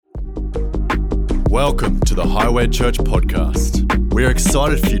Welcome to the Highway Church podcast. We are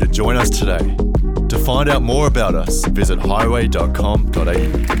excited for you to join us today. To find out more about us, visit highway.com.au.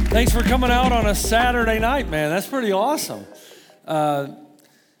 Thanks for coming out on a Saturday night, man. That's pretty awesome.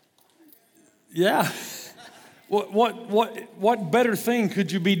 Yeah. What better thing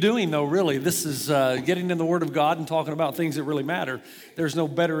could you be doing, though, really? This is getting in the Word of God and talking about things that really matter. There's no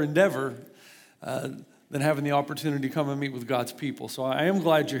better endeavor than having the opportunity to come and meet with God's people. So I am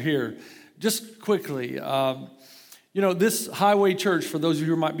glad you're here. Just quickly, this Highway Church, for those of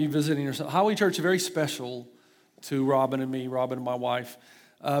you who might be visiting, Highway Church is very special to Robin and me, Robin and my wife,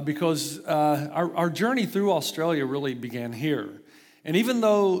 because our journey through Australia really began here. And even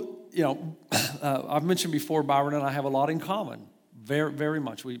though, I've mentioned before, Byron and I have a lot in common, very, very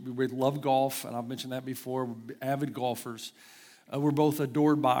much. We love golf, and I've mentioned that before. We're avid golfers. We're both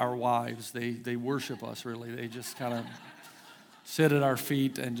adored by our wives. They worship us, really. They just kind of sit at our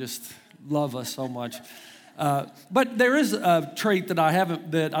feet and just love us so much. But there is a trait that I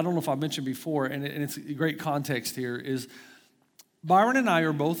don't know if I mentioned before, and it's a great context here, is Byron and I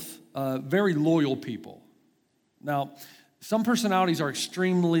are both very loyal people. Now, some personalities are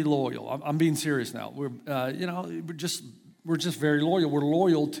extremely loyal. I'm being serious now. We're just very loyal. We're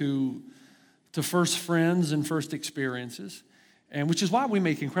loyal to first friends and first experiences, and which is why we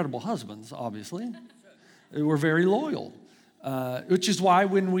make incredible husbands, obviously. We're very loyal. Which is why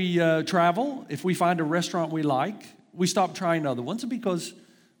when we travel, if we find a restaurant we like, we stop trying other ones because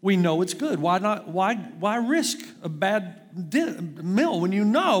we know it's good. Why risk a bad meal when you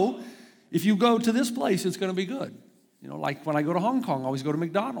know if you go to this place, it's going to be good? Like when I go to Hong Kong, I always go to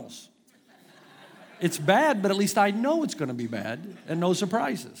McDonald's. It's bad, but at least I know it's going to be bad and no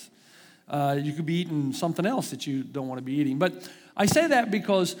surprises. You could be eating something else that you don't want to be eating. But I say that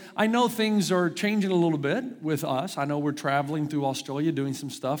because I know things are changing a little bit with us. I know we're traveling through Australia doing some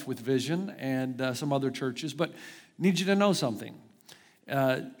stuff with Vision and some other churches, but I need you to know something.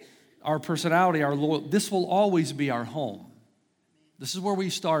 Our personality, this will always be our home. This is where we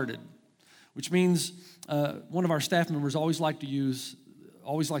started, which means one of our staff members always likes to use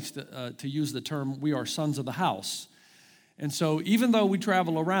the term, we are sons of the house. And so even though we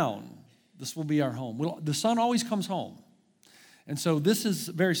travel around, this will be our home. The son always comes home. And so this is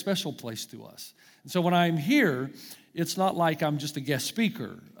a very special place to us. And so when I'm here, it's not like I'm just a guest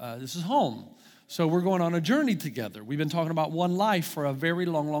speaker. This is home. So we're going on a journey together. We've been talking about one life for a very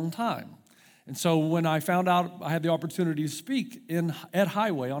long, long time. And so when I found out I had the opportunity to speak at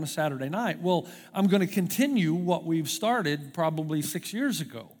Highway on a Saturday night, well, I'm going to continue what we've started probably 6 years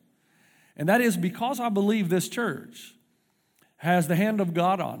ago. And that is because I believe this church has the hand of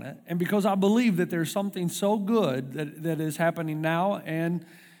God on it, and because I believe that there's something so good that is happening now, and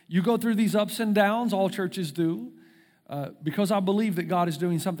you go through these ups and downs, all churches do, because I believe that God is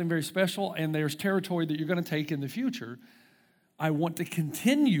doing something very special, and there's territory that you're going to take in the future, I want to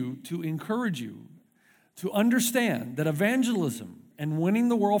continue to encourage you to understand that evangelism and winning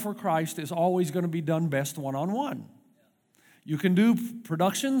the world for Christ is always going to be done best one-on-one. You can do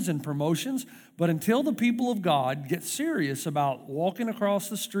productions and promotions, but until the people of God get serious about walking across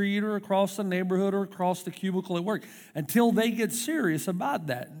the street or across the neighborhood or across the cubicle at work, until they get serious about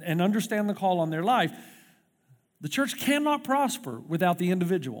that and understand the call on their life, the church cannot prosper without the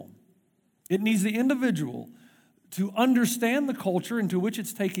individual. It needs the individual to understand the culture into which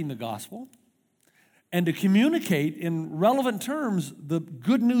it's taking the gospel and to communicate in relevant terms the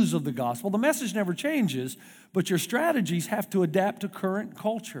good news of the gospel. The message never changes, but your strategies have to adapt to current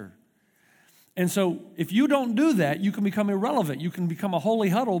culture. And so if you don't do that, you can become irrelevant. You can become a holy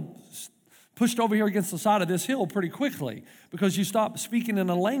huddle pushed over here against the side of this hill pretty quickly because you stop speaking in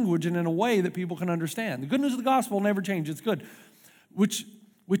a language and in a way that people can understand. The good news of the gospel will never change. It's good, which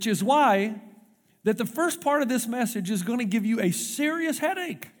is why that the first part of this message is going to give you a serious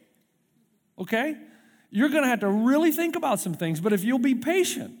headache, okay? You're going to have to really think about some things, but if you'll be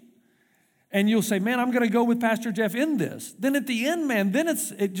patient and you'll say, man, I'm going to go with Pastor Jeff in this, then at the end, man, then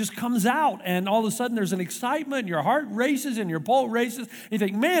it just comes out and all of a sudden there's an excitement and your heart races and your pulse races. And you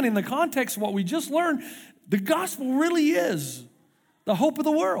think, man, in the context of what we just learned, the gospel really is the hope of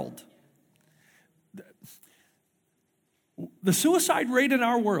the world. The suicide rate in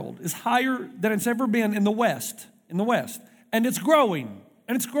our world is higher than it's ever been in the West, and it's growing,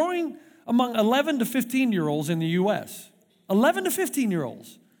 among 11 to 15-year-olds in the U.S. 11 to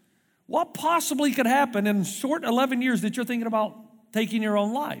 15-year-olds. What possibly could happen in short 11 years that you're thinking about taking your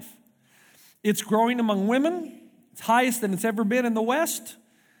own life? It's growing among women. It's highest than it's ever been in the West.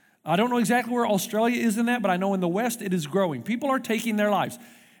 I don't know exactly where Australia is in that, but I know in the West it is growing. People are taking their lives.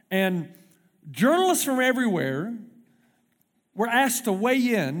 And journalists from everywhere were asked to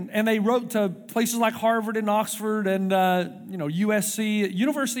weigh in, and they wrote to places like Harvard and Oxford and USC,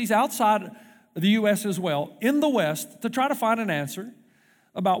 universities outside the U.S. as well, in the West, to try to find an answer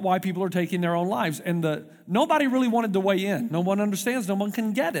about why people are taking their own lives. And nobody really wanted to weigh in. No one understands. No one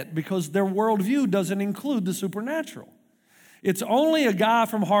can get it because their worldview doesn't include the supernatural. It's only a guy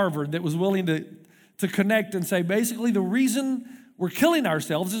from Harvard that was willing to connect and say, basically, the reason we're killing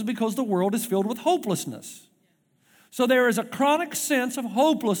ourselves is because the world is filled with hopelessness. So there is a chronic sense of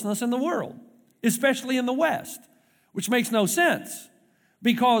hopelessness in the world, especially in the West, which makes no sense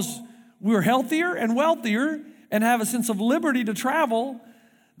because we're healthier and wealthier and have a sense of liberty to travel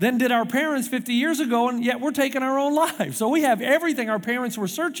than did our parents 50 years ago, and yet we're taking our own lives. So we have everything our parents were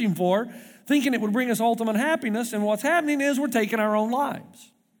searching for, thinking it would bring us ultimate happiness, and what's happening is we're taking our own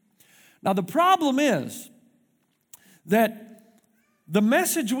lives. Now, the problem is that the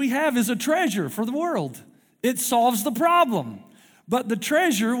message we have is a treasure for the world. It solves the problem. But the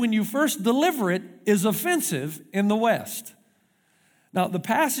treasure, when you first deliver it, is offensive in the West. Now, the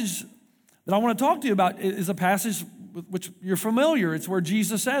passage that I want to talk to you about is a passage which you're familiar. It's where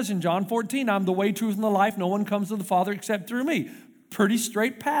Jesus says in John 14, I'm the way, truth, and the life. No one comes to the Father except through me. Pretty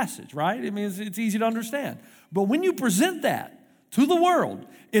straight passage, right? I mean, it's easy to understand. But when you present that to the world,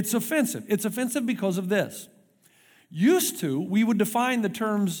 it's offensive. It's offensive because of this. Used to, we would define the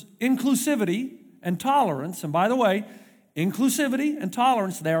terms inclusivity and tolerance. And by the way, inclusivity and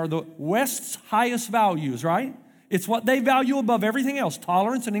tolerance, they are the West's highest values, right? It's what they value above everything else,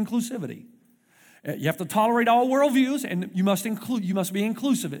 tolerance and inclusivity. You have to tolerate all worldviews, and you must be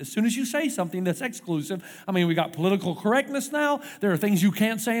inclusive. As soon as you say something that's exclusive, I mean, we got political correctness now. There are things you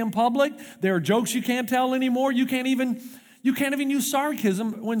can't say in public. There are jokes you can't tell anymore. You can't even use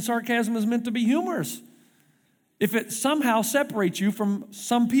sarcasm when sarcasm is meant to be humorous, if it somehow separates you from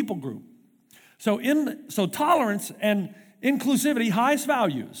some people group. So tolerance and inclusivity, highest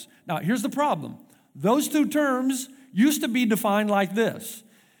values. Now, here's the problem. Those two terms used to be defined like this.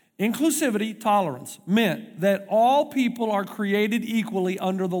 Inclusivity, tolerance, meant that all people are created equally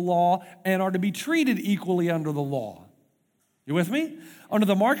under the law and are to be treated equally under the law. You with me? Under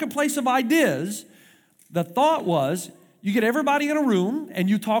the marketplace of ideas, the thought was you get everybody in a room and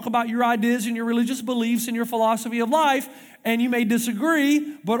you talk about your ideas and your religious beliefs and your philosophy of life, and you may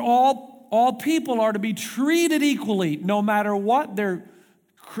disagree, but all people are to be treated equally no matter what their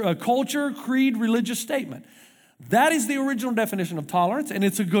culture, creed, religious statement. That is the original definition of tolerance, and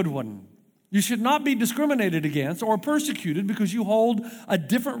it's a good one. You should not be discriminated against or persecuted because you hold a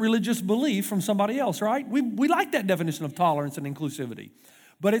different religious belief from somebody else, right? We like that definition of tolerance and inclusivity.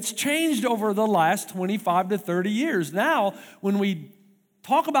 But it's changed over the last 25 to 30 years. Now, when we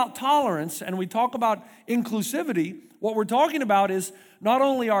talk about tolerance and we talk about inclusivity, what we're talking about is not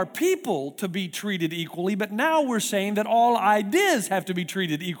only are people to be treated equally, but now we're saying that all ideas have to be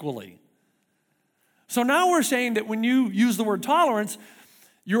treated equally. So now we're saying that when you use the word tolerance,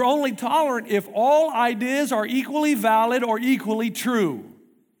 you're only tolerant if all ideas are equally valid or equally true.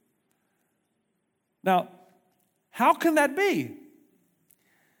 Now, how can that be?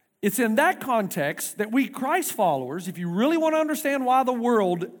 It's in that context that we Christ followers, if you really want to understand why the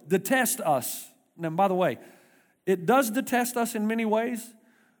world detests us, and by the way, it does detest us in many ways,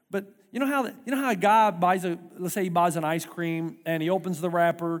 but you know how a guy let's say he buys an ice cream and he opens the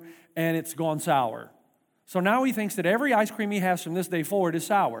wrapper and it's gone sour. So now he thinks that every ice cream he has from this day forward is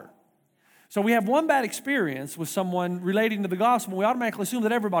sour. So we have one bad experience with someone relating to the gospel, we automatically assume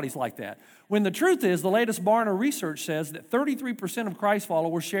that everybody's like that. When the truth is, the latest Barna research says that 33% of Christ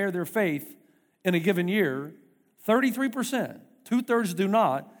followers share their faith in a given year. 33%. 2/3 do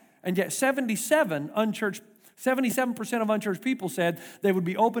not. And yet 77% of unchurched people said they would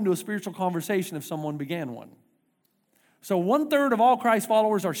be open to a spiritual conversation if someone began one. So 1/3 of all Christ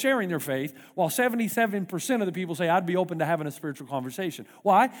followers are sharing their faith, while 77% of the people say, I'd be open to having a spiritual conversation.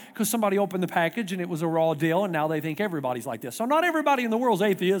 Why? Because somebody opened the package and it was a raw deal, and now they think everybody's like this. So not everybody in the world is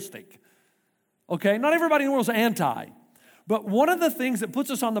atheistic. Okay? Not everybody in the world is anti. But one of the things that puts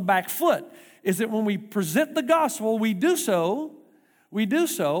us on the back foot is that when we present the gospel, we do so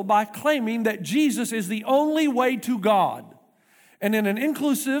by claiming that Jesus is the only way to God. And in an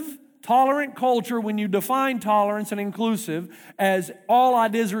inclusive, tolerant culture, when you define tolerance and inclusive as all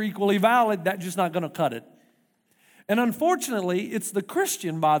ideas are equally valid, that's just not going to cut it. And unfortunately, it's the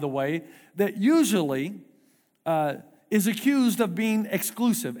Christian, by the way, that usually is accused of being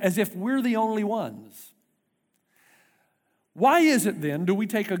exclusive, as if we're the only ones. Why is it then do we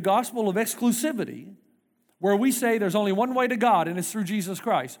take a gospel of exclusivity where we say there's only one way to God and it's through Jesus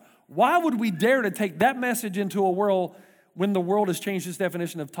Christ? Why would we dare to take that message into a world when the world has changed its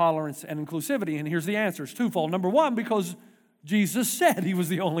definition of tolerance and inclusivity? And here's the answer. It's twofold. Number one, because Jesus said he was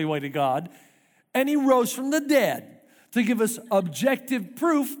the only way to God, and he rose from the dead to give us objective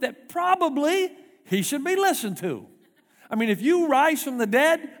proof that probably he should be listened to. I mean, if you rise from the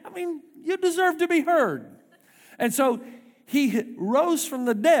dead, you deserve to be heard. And so he rose from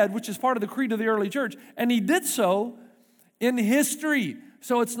the dead, which is part of the creed of the early church, and he did so in history.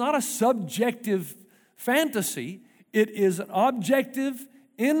 So it's not a subjective fantasy. It is an objective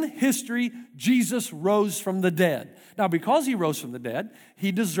in history. Jesus rose from the dead. Now, because he rose from the dead,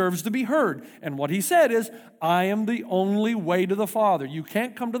 he deserves to be heard. And what he said is, I am the only way to the Father. You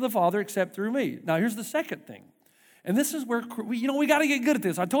can't come to the Father except through me. Now, here's the second thing. And this is where, we got to get good at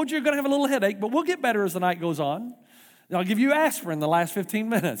this. I told you you're going to have a little headache, but we'll get better as the night goes on. And I'll give you aspirin the last 15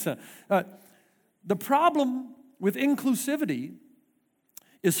 minutes. The problem with inclusivity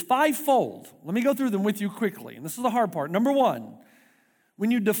is fivefold. Let me go through them with you quickly. And this is the hard part. Number one, when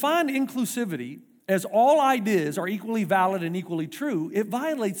you define inclusivity as all ideas are equally valid and equally true, it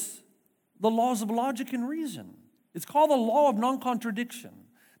violates the laws of logic and reason. It's called the law of non-contradiction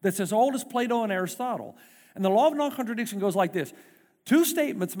that's as old as Plato and Aristotle. And the law of non-contradiction goes like this. Two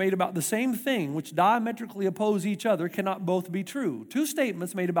statements made about the same thing which diametrically oppose each other cannot both be true. Two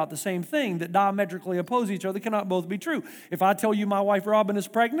statements made about the same thing that diametrically oppose each other cannot both be true. If I tell you my wife Robin is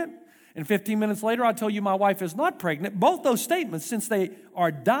pregnant, and 15 minutes later I tell you my wife is not pregnant, both those statements, since they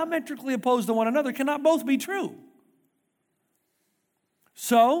are diametrically opposed to one another, cannot both be true.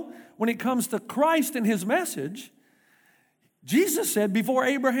 So, when it comes to Christ and his message, Jesus said, before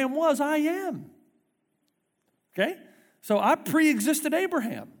Abraham was, I am. Okay? So I pre-existed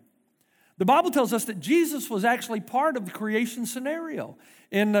Abraham. The Bible tells us that Jesus was actually part of the creation scenario.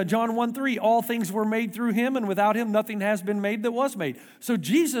 In John 1:3, all things were made through him, and without him nothing has been made that was made. So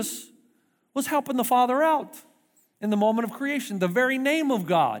Jesus was helping the Father out in the moment of creation. The very name of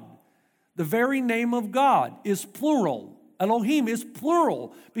God is plural. Elohim is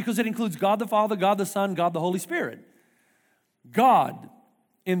plural because it includes God the Father, God the Son, God the Holy Spirit. God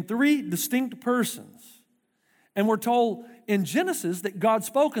in three distinct persons. And we're told in Genesis that God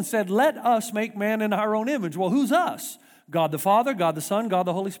spoke and said, let us make man in our own image. Well, who's us? God the Father, God the Son, God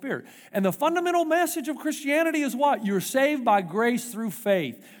the Holy Spirit. And the fundamental message of Christianity is what? You're saved by grace through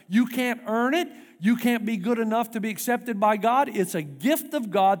faith. You can't earn it. You can't be good enough to be accepted by God. It's a gift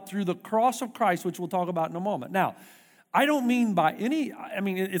of God through the cross of Christ, which we'll talk about in a moment. Now, I don't mean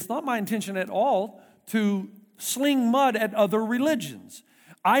it's not my intention at all to sling mud at other religions.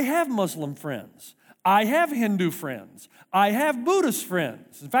 I have Muslim friends. I have Hindu friends. I have Buddhist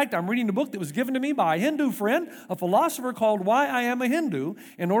friends. In fact, I'm reading a book that was given to me by a Hindu friend, a philosopher called Why I Am a Hindu,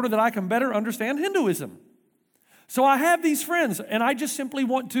 in order that I can better understand Hinduism. So I have these friends, and I just simply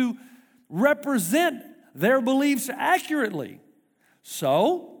want to represent their beliefs accurately.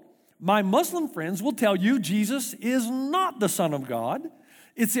 So, my Muslim friends will tell you Jesus is not the Son of God.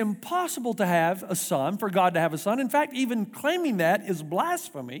 It's impossible to have a son, for God to have a son. In fact, even claiming that is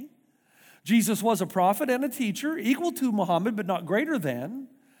blasphemy. Jesus was a prophet and a teacher, equal to Muhammad, but not greater than,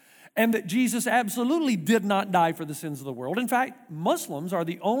 and that Jesus absolutely did not die for the sins of the world. In fact, Muslims are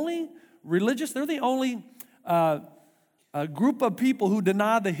the only group of people who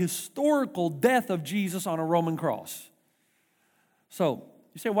deny the historical death of Jesus on a Roman cross. So,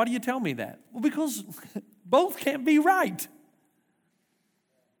 you say, why do you tell me that? Well, because both can't be right.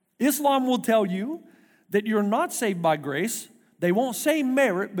 Islam will tell you that you're not saved by grace. They won't say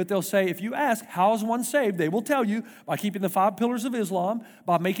merit, but they'll say, if you ask, how is one saved? They will tell you by keeping the 5 pillars of Islam,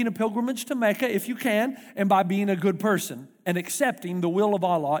 by making a pilgrimage to Mecca if you can, and by being a good person and accepting the will of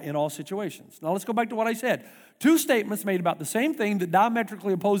Allah in all situations. Now let's go back to what I said. Two statements made about the same thing that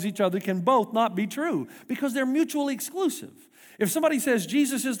diametrically oppose each other can both not be true because they're mutually exclusive. If somebody says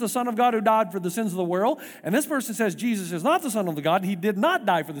Jesus is the Son of God who died for the sins of the world, and this person says Jesus is not the Son of the God, he did not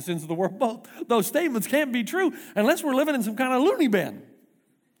die for the sins of the world, both those statements can't be true unless we're living in some kind of loony bin.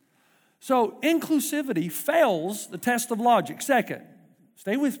 So inclusivity fails the test of logic. Second,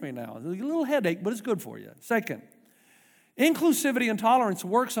 stay with me now. It's a little headache, but it's good for you. Second, inclusivity and tolerance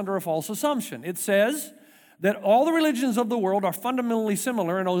works under a false assumption. It says that all the religions of the world are fundamentally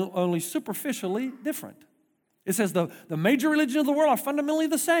similar and only superficially different. It says the major religions of the world are fundamentally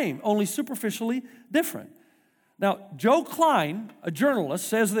the same, only superficially different. Now, Joe Klein, a journalist,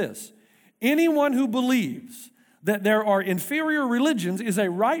 says this: anyone who believes that there are inferior religions is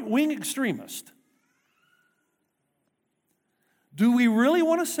a right-wing extremist. Do we really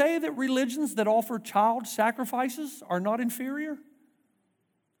want to say that religions that offer child sacrifices are not inferior?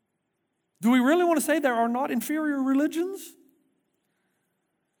 Do we really want to say there are not inferior religions?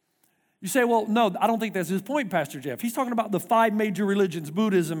 You say, well, no, I don't think that's his point, Pastor Jeff. He's talking about the 5 major religions: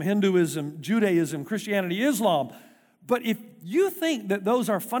 Buddhism, Hinduism, Judaism, Christianity, Islam. But if you think that those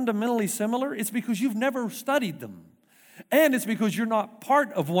are fundamentally similar, it's because you've never studied them. And it's because you're not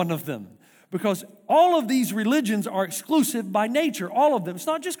part of one of them. Because all of these religions are exclusive by nature, all of them. It's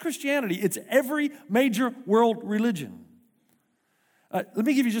not just Christianity, it's every major world religion. Let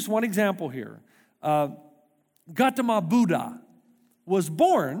me give you just one example here. Gautama Buddha was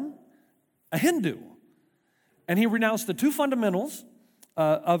born a Hindu, and he renounced the two fundamentals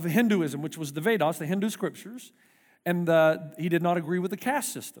of Hinduism, which was the Vedas, the Hindu scriptures, and he did not agree with the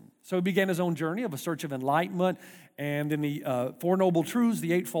caste system. So he began his own journey of a search of enlightenment, and then the Four Noble Truths,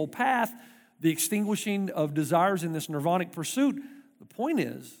 the Eightfold Path, the extinguishing of desires in this nirvanic pursuit. The point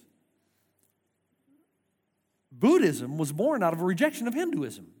is, Buddhism was born out of a rejection of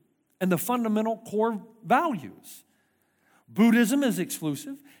Hinduism and the fundamental core values. Buddhism is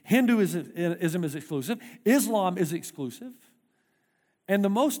exclusive, Hinduism is exclusive, Islam is exclusive, and the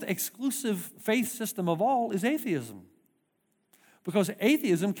most exclusive faith system of all is atheism, because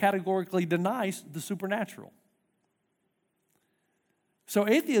atheism categorically denies the supernatural. So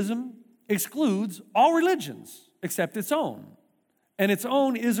atheism excludes all religions except its own, and its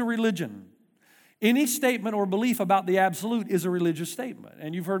own is a religion. Any statement or belief about the absolute is a religious statement.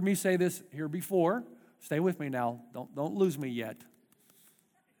 And you've heard me say this here before. Stay with me now. Don't lose me yet.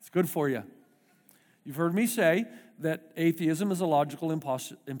 It's good for you. You've heard me say that atheism is a logical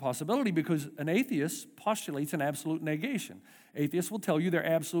impossibility because an atheist postulates an absolute negation. Atheists will tell you there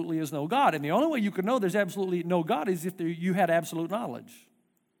absolutely is no God. And the only way you can know there's absolutely no God is if you had absolute knowledge.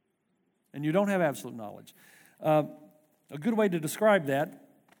 And you don't have absolute knowledge. A good way to describe that,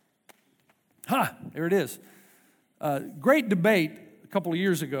 there it is. Great debate a couple of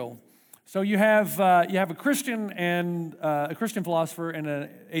years ago. So you have a Christian and a Christian philosopher and an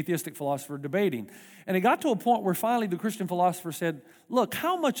atheistic philosopher debating. And it got to a point where finally the Christian philosopher said, look,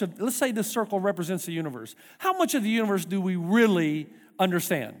 let's say this circle represents the universe. How much of the universe do we really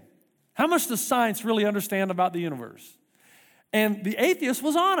understand? How much does science really understand about the universe? And the atheist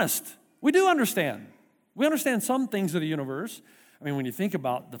was honest. We do understand. We understand some things of the universe. I mean, when you think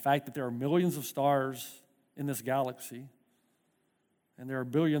about the fact that there are millions of stars in this galaxy, and there are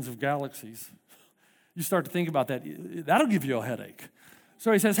billions of galaxies, you start to think about that. That'll give you a headache.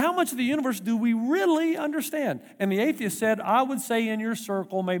 So he says, how much of the universe do we really understand? And the atheist said, I would say in your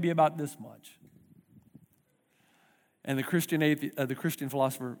circle maybe about this much. And the Christian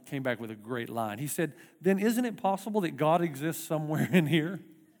philosopher came back with a great line. He said, then isn't it possible that God exists somewhere in here?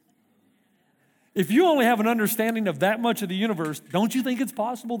 If you only have an understanding of that much of the universe, don't you think it's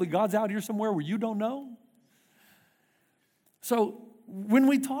possible that God's out here somewhere where you don't know? So when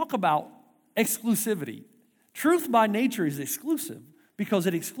we talk about exclusivity, truth by nature is exclusive because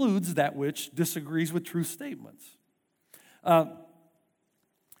it excludes that which disagrees with truth statements. The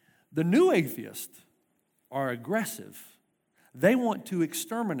new atheists are aggressive. They want to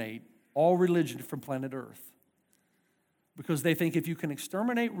exterminate all religion from planet Earth because they think if you can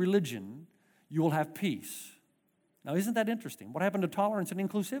exterminate religion, you will have peace. Now, isn't that interesting? What happened to tolerance and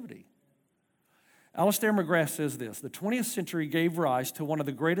inclusivity? Alistair McGrath says this, the 20th century gave rise to one of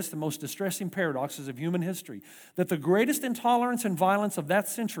the greatest and most distressing paradoxes of human history, that the greatest intolerance and violence of that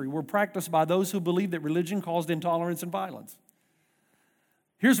century were practiced by those who believed that religion caused intolerance and violence.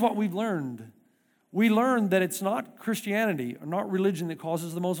 Here's what we've learned. We learned that it's not Christianity or not religion that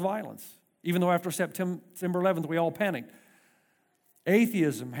causes the most violence, even though after September 11th we all panicked.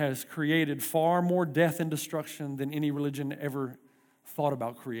 Atheism has created far more death and destruction than any religion ever thought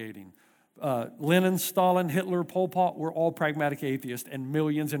about creating. Lenin, Stalin, Hitler, Pol Pot were all pragmatic atheists, and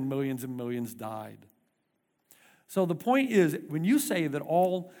millions and millions and millions died. So the point is, when you say that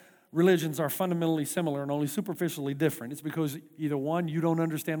all religions are fundamentally similar and only superficially different, it's because either one, you don't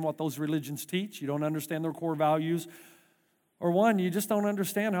understand what those religions teach, you don't understand their core values, or one, you just don't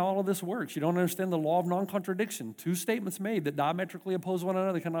understand how all of this works. You don't understand the law of non-contradiction. Two statements made that diametrically oppose one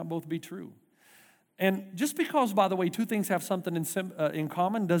another cannot both be true. And just because, by the way, two things have something in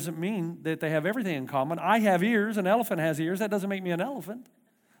common doesn't mean that they have everything in common. I have ears, an elephant has ears. That doesn't make me an elephant.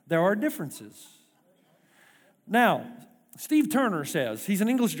 There are differences. Now, Steve Turner says, he's an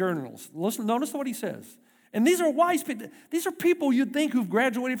English journalist. Listen, notice what he says. And these are wise people. These are people you'd think who've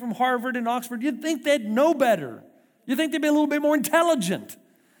graduated from Harvard and Oxford. You'd think they'd know better. You think they'd be a little bit more intelligent.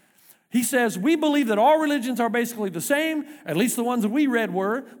 He says, we believe that all religions are basically the same, at least the ones that we read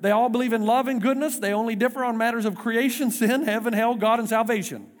were. They all believe in love and goodness. They only differ on matters of creation, sin, heaven, hell, God, and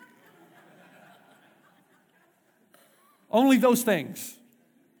salvation. Only those things.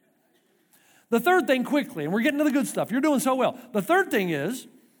 The third thing quickly, and we're getting to the good stuff. You're doing so well. The third thing is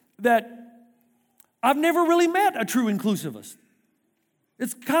that I've never really met a true inclusivist.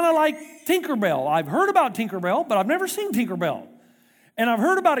 It's kind of like Tinkerbell. I've heard about Tinkerbell, but I've never seen Tinkerbell. And I've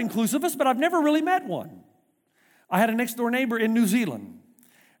heard about inclusivists, but I've never really met one. I had a next door neighbor in New Zealand,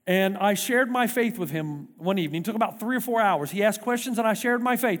 and I shared my faith with him one evening. It took about 3 or 4 hours. He asked questions, and I shared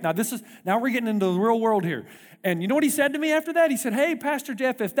my faith. Now we're getting into the real world here. And you know what he said to me after that? He said, hey, Pastor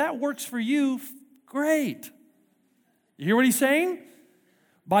Jeff, if that works for you, great. You hear what he's saying?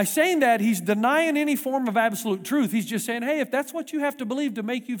 By saying that, he's denying any form of absolute truth. He's just saying, hey, if that's what you have to believe to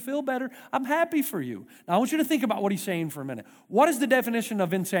make you feel better, I'm happy for you. Now, I want you to think about what he's saying for a minute. What is the definition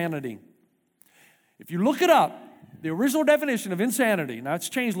of insanity? If you look it up, the original definition of insanity, now it's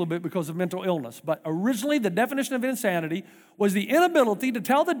changed a little bit because of mental illness, but originally the definition of insanity was the inability to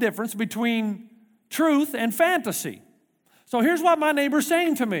tell the difference between truth and fantasy. So here's what my neighbor's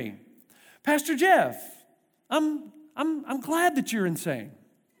saying to me. Pastor Jeff, I'm glad that you're insane.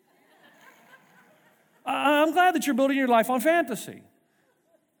 I'm glad that you're building your life on fantasy.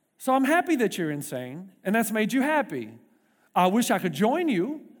 So I'm happy that you're insane, and that's made you happy. I wish I could join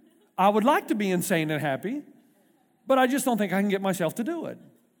you. I would like to be insane and happy, but I just don't think I can get myself to do it.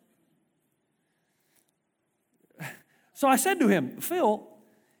 So I said to him, Phil,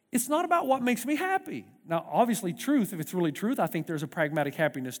 it's not about what makes me happy. Now, obviously, truth, if it's really truth, I think there's a pragmatic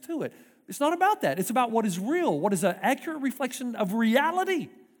happiness to it. It's not about that. It's about what is real, what is an accurate reflection of reality.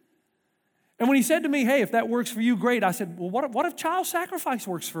 And when he said to me, hey, if that works for you, great, I said, well, what if child sacrifice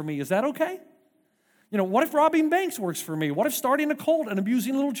works for me? Is that okay? You know, what if robbing banks works for me? What if starting a cult and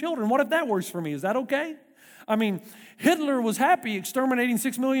abusing little children? What if that works for me? Is that okay? I mean, Hitler was happy exterminating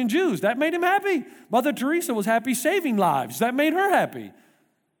 6 million Jews. That made him happy. Mother Teresa was happy saving lives. That made her happy.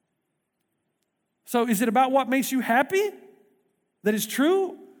 So is it about what makes you happy that is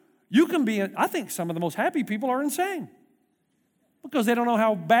true? You can be, I think some of the most happy people are insane because they don't know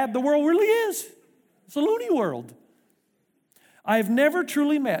how bad the world really is. It's a loony world. I have never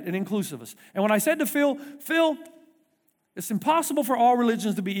truly met an inclusivist. And when I said to Phil, it's impossible for all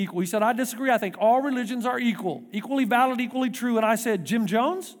religions to be equal. He said, I disagree. I think all religions are equal, equally valid, equally true. And I said, Jim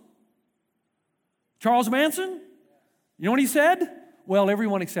Jones? Charles Manson? You know what he said? Well,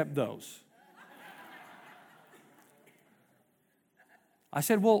 everyone except those. I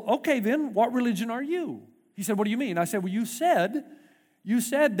said, well, okay then, what religion are you? He said, what do you mean? I said, well, you said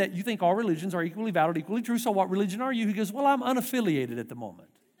that you think all religions are equally valid, equally true, so what religion are you? He goes, well, I'm unaffiliated at the moment.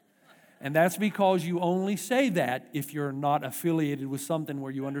 And that's because you only say that if you're not affiliated with something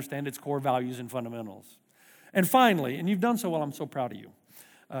where you understand its core values and fundamentals. And finally, and you've done so well, I'm so proud of you,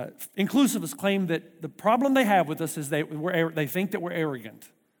 inclusivists claim that the problem they have with us is they think that we're arrogant,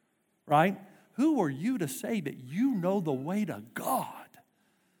 right? Who are you to say that you know the way to God?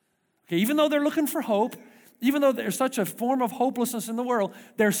 Okay, even though they're looking for hope, even though there's such a form of hopelessness in the world,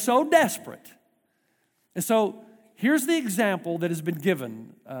 they're so desperate. And so here's the example that has been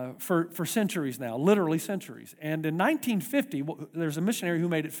given for centuries now, literally centuries. And in 1950, there's a missionary who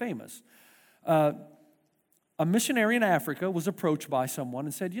made it famous. A missionary in Africa was approached by someone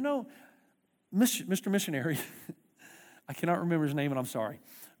and said, you know, Mr. Missionary, I cannot remember his name and I'm sorry,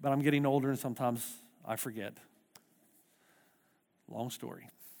 but I'm getting older and sometimes I forget. Long story.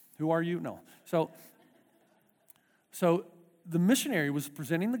 Who are you? No. So the missionary was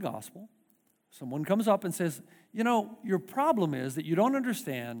presenting the gospel. Someone comes up and says, you know, your problem is that you don't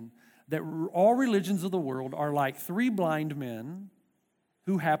understand that all religions of the world are like 3 blind men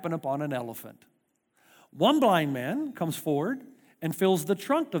who happen upon an elephant. One blind man comes forward and fills the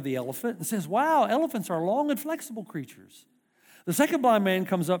trunk of the elephant and says, wow, elephants are long and flexible creatures. The second blind man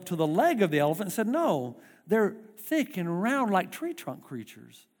comes up to the leg of the elephant and said, no, they're thick and round like tree trunk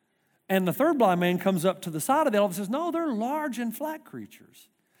creatures. And the third blind man comes up to the side of the elephant and says, no, they're large and flat creatures.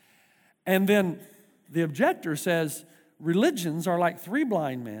 And then the objector says, religions are like 3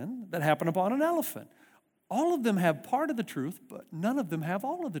 blind men that happen upon an elephant. All of them have part of the truth, but none of them have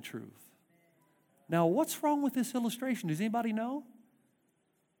all of the truth. Now, what's wrong with this illustration? Does anybody know?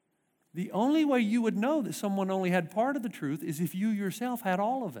 The only way you would know that someone only had part of the truth is if you yourself had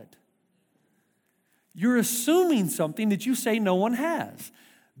all of it. You're assuming something that you say no one has.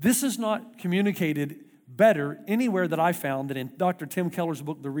 This is not communicated better anywhere that I found than in Dr. Tim Keller's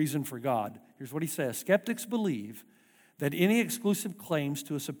book, The Reason for God. Here's what he says. Skeptics believe that any exclusive claims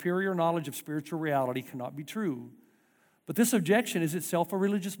to a superior knowledge of spiritual reality cannot be true. But this objection is itself a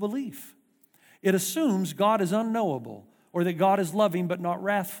religious belief. It assumes God is unknowable, or that God is loving but not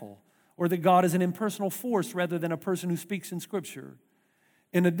wrathful, or that God is an impersonal force rather than a person who speaks in Scripture.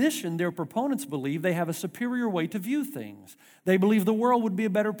 In addition, their proponents believe they have a superior way to view things. They believe the world would be a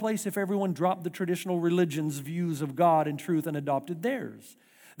better place if everyone dropped the traditional religion's views of God and truth and adopted theirs.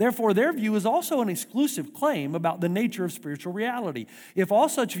 Therefore, their view is also an exclusive claim about the nature of spiritual reality. If all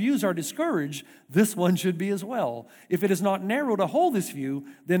such views are discouraged, this one should be as well. If it is not narrow to hold this view,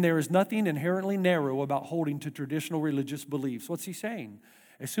 then there is nothing inherently narrow about holding to traditional religious beliefs. What's he saying?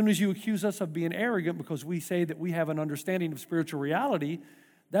 As soon as you accuse us of being arrogant because we say that we have an understanding of spiritual reality,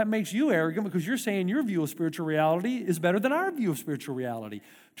 that makes you arrogant because you're saying your view of spiritual reality is better than our view of spiritual reality.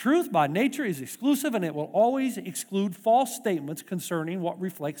 Truth by nature is exclusive, and it will always exclude false statements concerning what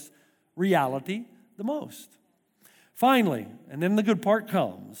reflects reality the most. Finally, and then the good part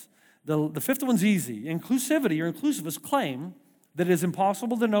comes, the fifth one's easy. Inclusivity or inclusivists claim that it is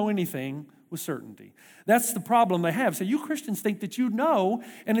impossible to know anything with certainty. That's the problem they have. So you Christians think that you know,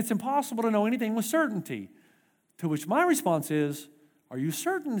 and it's impossible to know anything with certainty. To which my response is, are you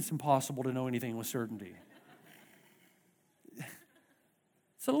certain it's impossible to know anything with certainty?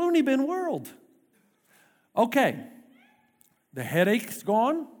 It's a loony bin world. Okay, the headache's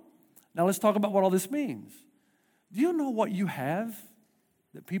gone. Now let's talk about what all this means. Do you know what you have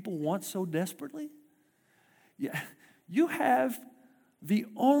that people want so desperately? Yeah, you have the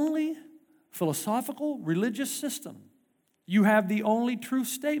only philosophical religious system. You have the only true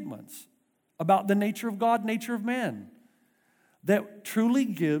statements about the nature of God, nature of man, that truly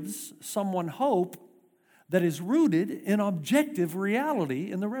gives someone hope that is rooted in objective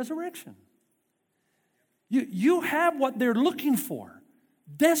reality in the resurrection. You have what they're looking for,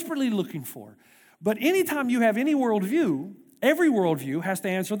 desperately looking for. But anytime you have any worldview, every worldview has to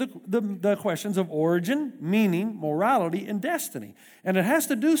answer the questions of origin, meaning, morality, and destiny. And it has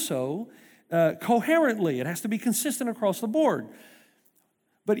to do so coherently. It has to be consistent across the board.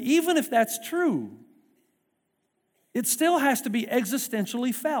 But even if that's true, it still has to be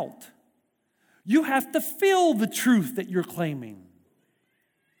existentially felt. You have to feel the truth that you're claiming.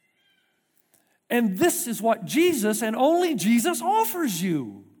 And this is what Jesus and only Jesus offers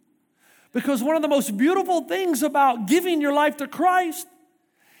you. Because one of the most beautiful things about giving your life to Christ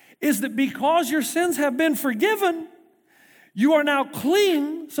is that because your sins have been forgiven, you are now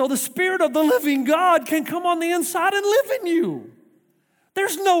clean, so the Spirit of the living God can come on the inside and live in you.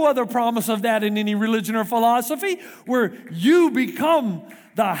 There's no other promise of that in any religion or philosophy where you become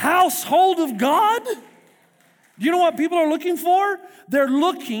the household of God. Do you know what people are looking for? They're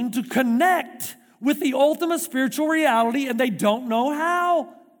looking to connect with the ultimate spiritual reality, and they don't know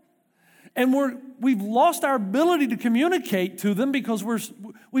how. And we've lost our ability to communicate to them because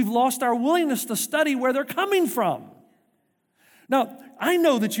we've lost our willingness to study where they're coming from. Now, I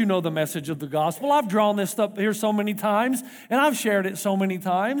know that you know the message of the gospel. I've drawn this up here so many times, and I've shared it so many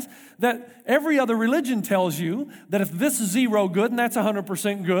times, that every other religion tells you that if this is zero good and that's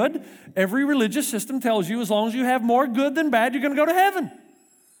 100% good, every religious system tells you as long as you have more good than bad, you're going to go to heaven.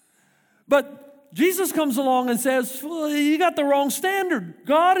 But Jesus comes along and says, well, you got the wrong standard.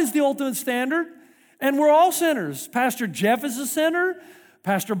 God is the ultimate standard, and we're all sinners. Pastor Jeff is a sinner.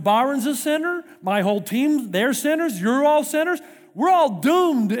 Pastor Byron's a sinner. My whole team, they're sinners. You're all sinners. We're all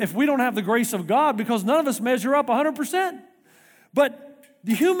doomed if we don't have the grace of God because none of us measure up 100%. But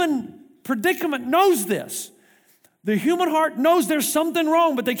the human predicament knows this. The human heart knows there's something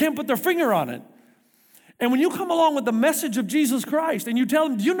wrong, but they can't put their finger on it. And when you come along with the message of Jesus Christ and you tell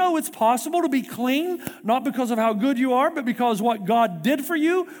them, do you know it's possible to be clean, not because of how good you are, but because what God did for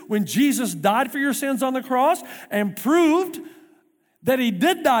you when Jesus died for your sins on the cross and proved that he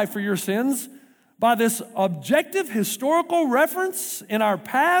did die for your sins by this objective historical reference in our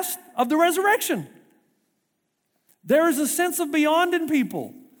past of the resurrection. There is a sense of beyond in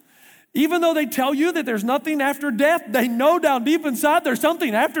people. Even though they tell you that there's nothing after death, they know down deep inside there's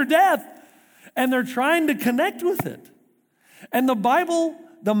something after death. And they're trying to connect with it. And the Bible,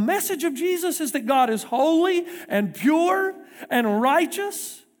 the message of Jesus is that God is holy and pure and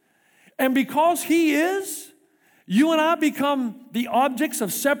righteous. And because he is, you and I become the objects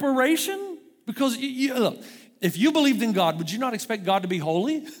of separation. Because, look, if you believed in God, would you not expect God to be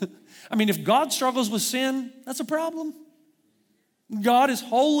holy? I mean, if God struggles with sin, that's a problem. God is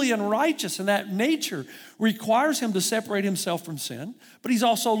holy and righteous, and that nature requires him to separate himself from sin. But he's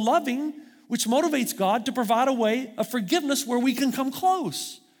also loving, which motivates God to provide a way of forgiveness where we can come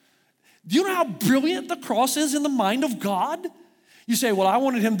close. Do you know how brilliant the cross is in the mind of God? You say, well, I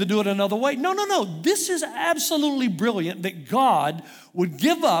wanted him to do it another way. No. This is absolutely brilliant that God would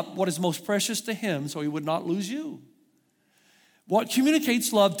give up what is most precious to him so he would not lose you. What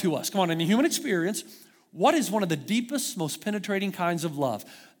communicates love to us? Come on, in the human experience, what is one of the deepest, most penetrating kinds of love?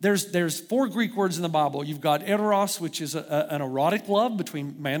 There's 4 Greek words in the Bible. You've got eros, which is an erotic love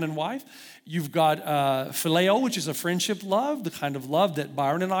between man and wife. You've got phileo, which is a friendship love, the kind of love that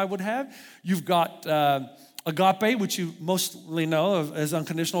Byron and I would have. You've got agape, which you mostly know as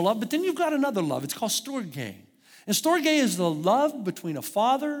unconditional love, but then you've got another love. It's called storge. And storge is the love between a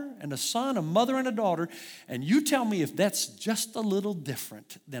father and a son, a mother and a daughter. And you tell me if that's just a little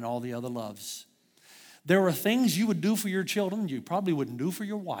different than all the other loves. There are things you would do for your children you probably wouldn't do for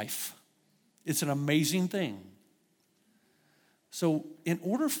your wife. It's an amazing thing. So in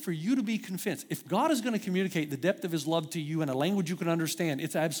order for you to be convinced, if God is going to communicate the depth of his love to you in a language you can understand,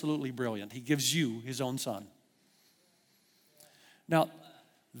 it's absolutely brilliant. He gives you his own son. Now,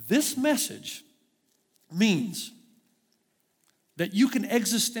 this message means that you can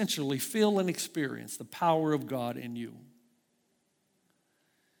existentially feel and experience the power of God in you.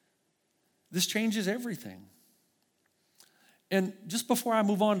 This changes everything. And just before I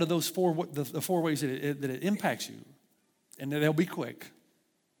move on to those the four ways that it impacts you, and they'll be quick,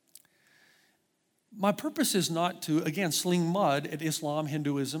 my purpose is not to, again, sling mud at Islam,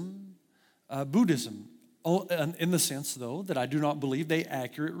 Hinduism, Buddhism, in the sense, though, that I do not believe they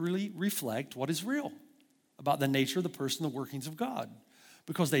accurately reflect what is real about the nature of the person, the workings of God,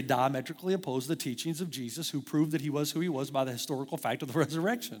 because they diametrically oppose the teachings of Jesus, who proved that he was who he was by the historical fact of the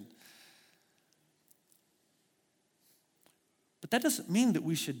resurrection. But that doesn't mean that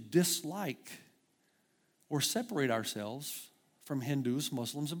we should dislike or separate ourselves from Hindus,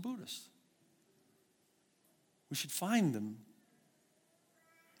 Muslims, and Buddhists. We should find them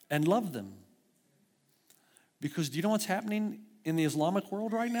and love them. Because do you know what's happening in the Islamic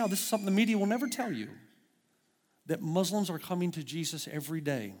world right now? This is something the media will never tell you. That Muslims are coming to Jesus every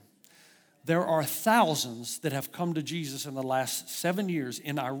day. There are thousands that have come to Jesus in the last 7 years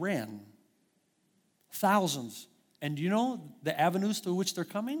in Iran. Thousands. And do you know the avenues through which they're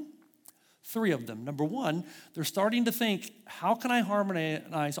coming? 3 of them. Number 1, they're starting to think, how can I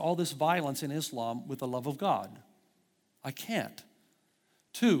harmonize all this violence in Islam with the love of God? I can't.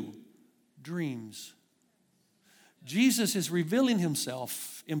 2, dreams. Jesus is revealing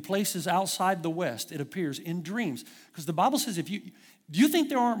himself in places outside the West, it appears, in dreams. Because the Bible says, do you think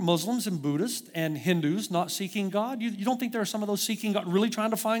there aren't Muslims and Buddhists and Hindus not seeking God? You don't think there are some of those seeking God, really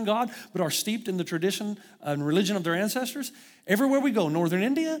trying to find God, but are steeped in the tradition and religion of their ancestors? Everywhere we go, northern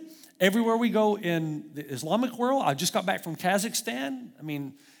India, everywhere we go in the Islamic world. I just got back from Kazakhstan,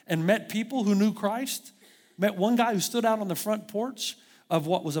 and met people who knew Christ. Met one guy who stood out on the front porch of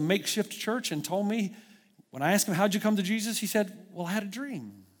what was a makeshift church and told me, when I asked him, how'd you come to Jesus? He said, well, I had a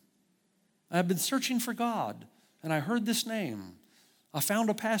dream. I've been searching for God, and I heard this name. I found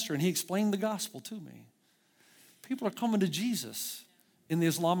a pastor, and he explained the gospel to me. People are coming to Jesus in the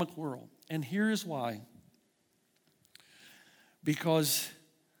Islamic world, and here is why. Because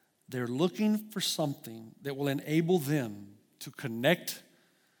they're looking for something that will enable them to connect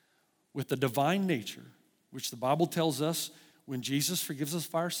with the divine nature, which the Bible tells us when Jesus forgives us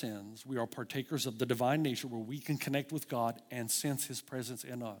of our sins, we are partakers of the divine nature where we can connect with God and sense his presence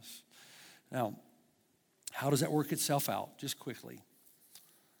in us. Now, how does that work itself out? Just quickly.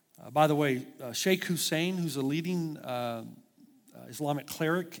 By the way, Sheikh Hussein, who's a leading Islamic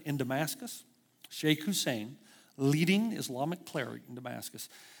cleric in Damascus, Sheikh Hussein, leading Islamic cleric in Damascus,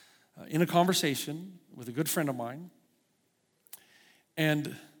 in a conversation with a good friend of mine.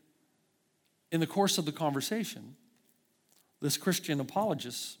 And in the course of the conversation, this Christian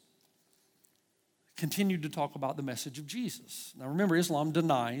apologist continued to talk about the message of Jesus. Now remember, Islam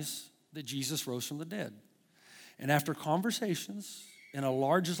denies that Jesus rose from the dead. And after conversations in a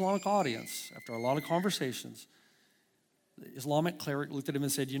large Islamic audience, after a lot of conversations, the Islamic cleric looked at him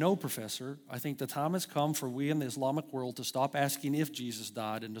and said, you know, Professor, I think the time has come for we in the Islamic world to stop asking if Jesus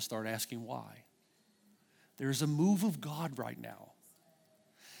died and to start asking why. There's a move of God right now.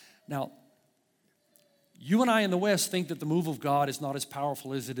 Now, you and I in the West think that the move of God is not as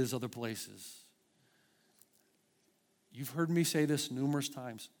powerful as it is other places. You've heard me say this numerous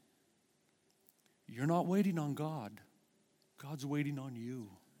times. You're not waiting on God. God's waiting on you.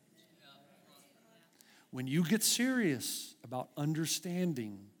 When you get serious about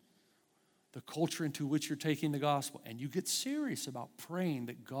understanding the culture into which you're taking the gospel, and you get serious about praying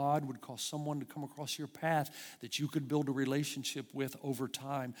that God would cause someone to come across your path that you could build a relationship with over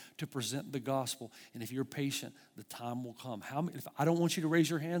time to present the gospel, and if you're patient, the time will come. I don't want you to raise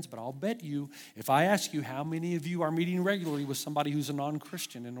your hands, but I'll bet you, if I ask you how many of you are meeting regularly with somebody who's a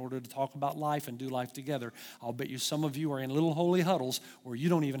non-Christian in order to talk about life and do life together, I'll bet you some of you are in little holy huddles where you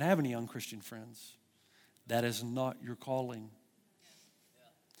don't even have any unchristian friends. That is not your calling.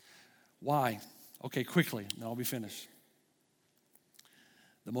 Why? Okay, quickly, and I'll be finished.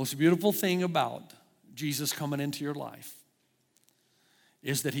 The most beautiful thing about Jesus coming into your life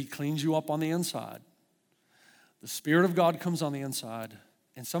is that he cleans you up on the inside. The Spirit of God comes on the inside,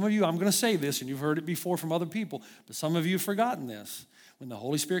 And some of you, I'm going to say this, and you've heard it before from other people, but some of you have forgotten this. When the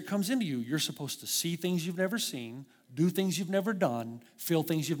Holy Spirit comes into you, you're supposed to see things you've never seen, do things you've never done, feel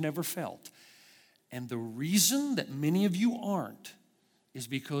things you've never felt. And the reason that many of you aren't is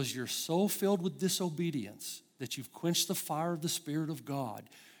because you're so filled with disobedience that you've quenched the fire of the Spirit of God.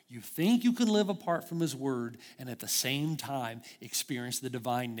 You think you can live apart from His Word and at the same time experience the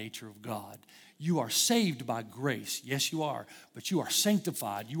divine nature of God. You are saved by grace. Yes, you are. But you are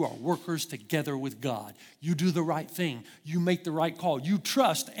sanctified. You are workers together with God. You do the right thing. You make the right call. You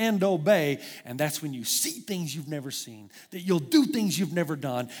trust and obey. And that's when you see things you've never seen, that you'll do things you've never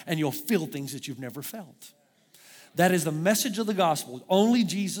done, and you'll feel things that you've never felt. That is the message of the gospel. Only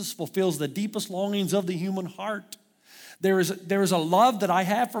Jesus fulfills the deepest longings of the human heart. There is a love that I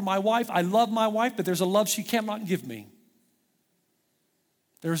have for my wife. I love my wife, but there's a love she cannot give me.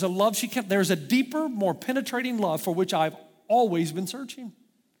 There's a deeper, more penetrating love for which I've always been searching.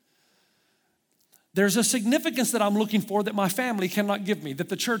 There's a significance that I'm looking for that my family cannot give me, that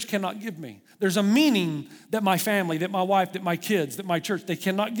the church cannot give me. There's a meaning that my family, that my wife, that my kids, that my church, they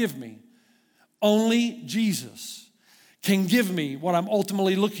cannot give me. Only Jesus can give me what I'm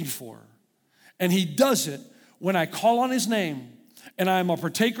ultimately looking for. And He does it when I call on His name and I am a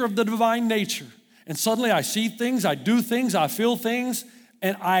partaker of the divine nature. And suddenly I see things, I do things, I feel things,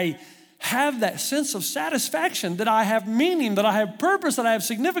 and I have that sense of satisfaction that I have meaning, that I have purpose, that I have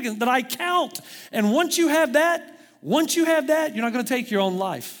significance, that I count. And once you have that, you're not going to take your own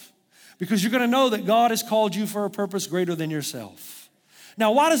life, because you're going to know that God has called you for a purpose greater than yourself.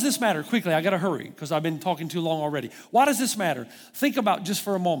 Now, why does this matter? Quickly, I got to hurry because I've been talking too long already. Why does this matter? Think about just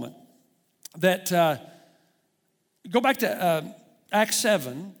for a moment that, go back to Acts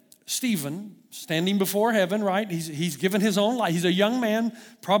 7, Stephen, standing before heaven, right? He's given his own life. He's a young man,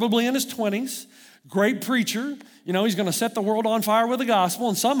 probably in his 20s, great preacher. You know, he's going to set the world on fire with the gospel,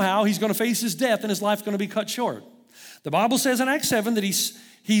 and somehow he's going to face his death and his life's going to be cut short. The Bible says in Acts 7 that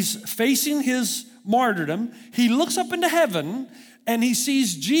he's facing his martyrdom. He looks up into heaven and he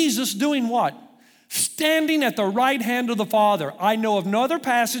sees Jesus doing what? Standing at the right hand of the Father. I know of no other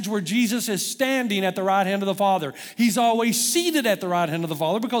passage where Jesus is standing at the right hand of the Father. He's always seated at the right hand of the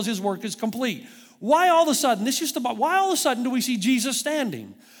Father because His work is complete. Why all of a sudden do we see Jesus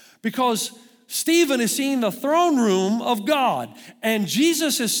standing? Because Stephen is seeing the throne room of God, and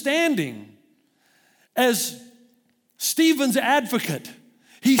Jesus is standing as Stephen's advocate.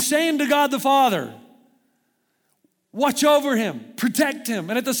 He's saying to God the Father, watch over him, protect him.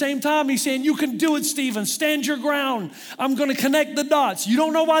 And at the same time, he's saying, you can do it, Stephen. Stand your ground. I'm going to connect the dots. You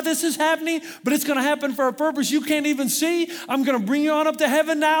don't know why this is happening, but it's going to happen for a purpose you can't even see. I'm going to bring you on up to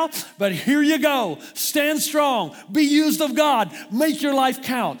heaven now, but here you go. Stand strong. Be used of God. Make your life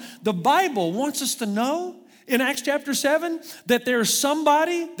count. The Bible wants us to know in Acts chapter 7 that there's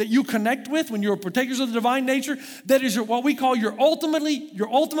somebody that you connect with when you're partakers of the divine nature that is what we call your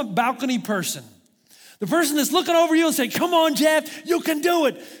ultimate balcony person. The person that's looking over you and saying, come on, Jeff, you can do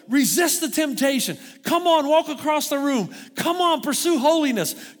it. Resist the temptation. Come on, walk across the room. Come on, pursue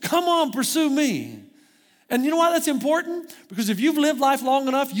holiness. Come on, pursue me. And you know why that's important? Because if you've lived life long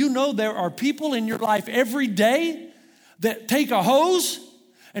enough, you know there are people in your life every day that take a hose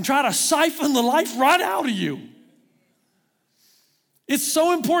and try to siphon the life right out of you. It's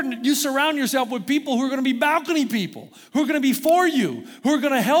so important that you surround yourself with people who are going to be balcony people, who are going to be for you, who are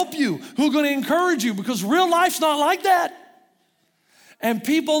going to help you, who are going to encourage you, because real life's not like that. And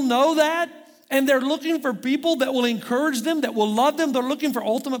people know that, and they're looking for people that will encourage them, that will love them. They're looking for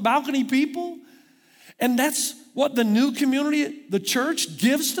ultimate balcony people. And that's what the new community, the church,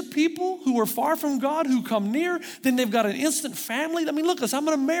 gives to people who are far from God, who come near. Then they've got an instant family. I mean, look, I'm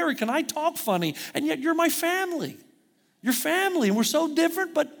an American. I talk funny, and yet you're my family. You're family, and we're so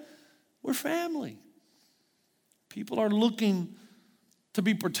different, but we're family. People are looking to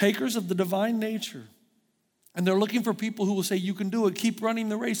be partakers of the divine nature. And they're looking for people who will say, you can do it. Keep running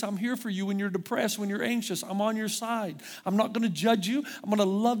the race. I'm here for you when you're depressed, when you're anxious. I'm on your side. I'm not going to judge you. I'm going to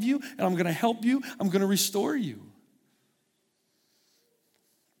love you, and I'm going to help you. I'm going to restore you.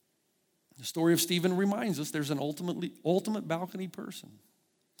 The story of Stephen reminds us there's an ultimate balcony person,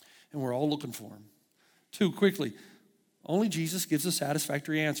 and we're all looking for him. 2, quickly. Only Jesus gives a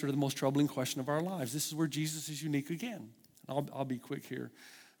satisfactory answer to the most troubling question of our lives. This is where Jesus is unique again. I'll be quick here.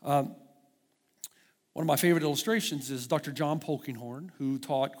 One of my favorite illustrations is Dr. John Polkinghorne, who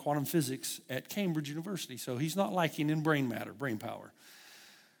taught quantum physics at Cambridge University. So he's not lacking in brain power.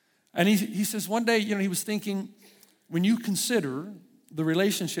 And he says one day, he was thinking, when you consider the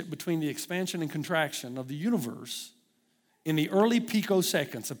relationship between the expansion and contraction of the universe in the early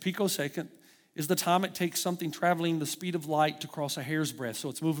picoseconds, a picosecond is the time it takes something traveling the speed of light to cross a hair's breadth, so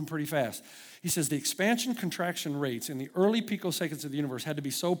it's moving pretty fast. He says the expansion-contraction rates in the early picoseconds of the universe had to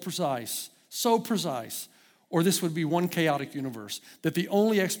be so precise, or this would be one chaotic universe, that the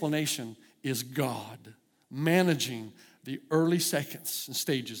only explanation is God managing the early seconds and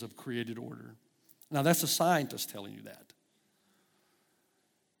stages of created order. Now, that's a scientist telling you that.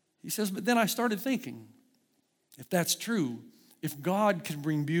 He says, but then I started thinking, if that's true, if God can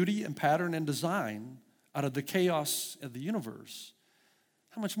bring beauty and pattern and design out of the chaos of the universe,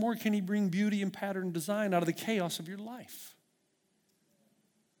 how much more can he bring beauty and pattern and design out of the chaos of your life?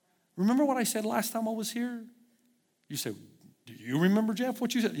 Remember what I said last time I was here? You said, do you remember, Jeff,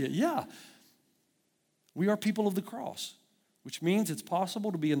 what you said? Yeah. We are people of the cross, which means it's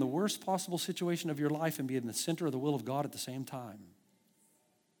possible to be in the worst possible situation of your life and be in the center of the will of God at the same time.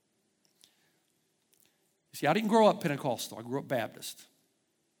 You see, I didn't grow up Pentecostal. I grew up Baptist.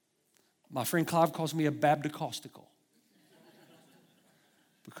 My friend Clive calls me a Bapticostical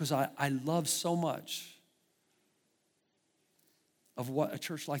because I love so much of what a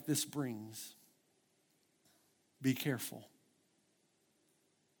church like this brings. Be careful.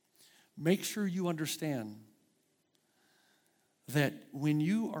 Make sure you understand that when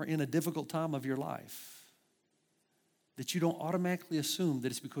you are in a difficult time of your life, that you don't automatically assume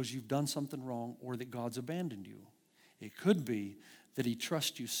that it's because you've done something wrong or that God's abandoned you. It could be that he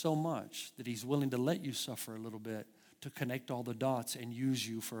trusts you so much that he's willing to let you suffer a little bit to connect all the dots and use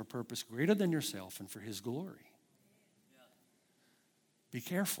you for a purpose greater than yourself and for his glory. Be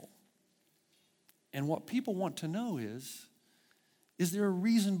careful. And what people want to know is there a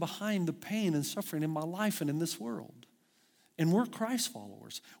reason behind the pain and suffering in my life and in this world? And we're Christ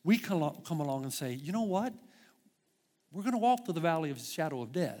followers. We come along and say, you know what? We're going to walk through the valley of the shadow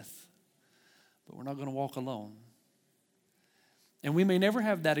of death, but we're not going to walk alone. And we may never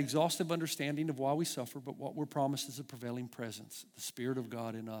have that exhaustive understanding of why we suffer, but what we're promised is a prevailing presence, the Spirit of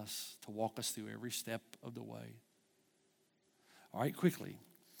God in us to walk us through every step of the way. All right, quickly.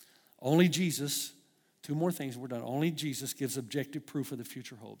 Only Jesus, two more things, we're done. Only Jesus gives objective proof of the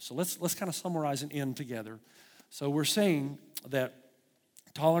future hope. So let's kind of summarize and end together. So we're saying that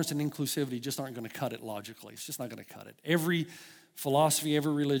tolerance and inclusivity just aren't going to cut it logically. It's just not going to cut it. Every philosophy,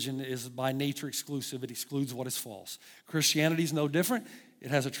 every religion is by nature exclusive. It excludes what is false. Christianity is no different.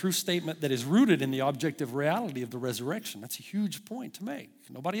 It has a true statement that is rooted in the objective reality of the resurrection. That's a huge point to make.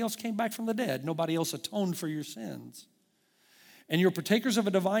 Nobody else came back from the dead. Nobody else atoned for your sins. And you're partakers of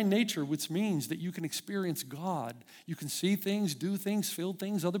a divine nature, which means that you can experience God. You can see things, do things, feel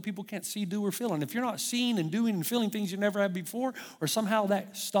things other people can't see, do, or feel. And if you're not seeing and doing and feeling things you never had before, or somehow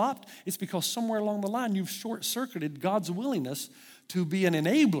that stopped, it's because somewhere along the line you've short-circuited God's willingness to be an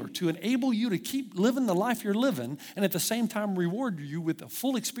enabler, to enable you to keep living the life you're living, and at the same time reward you with a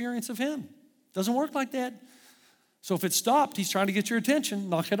full experience of him. Doesn't work like that. So if it stopped, he's trying to get your attention,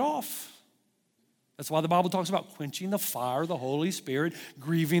 knock it off. That's why the Bible talks about quenching the fire of the Holy Spirit,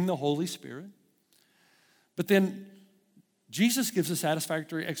 grieving the Holy Spirit. But then Jesus gives a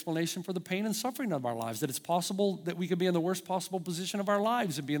satisfactory explanation for the pain and suffering of our lives, that it's possible that we could be in the worst possible position of our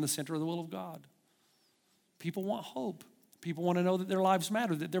lives and be in the center of the will of God. People want hope. People want to know that their lives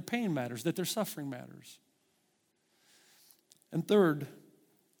matter, that their pain matters, that their suffering matters. And third,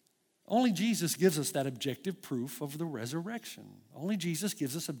 only Jesus gives us that objective proof of the resurrection. Only Jesus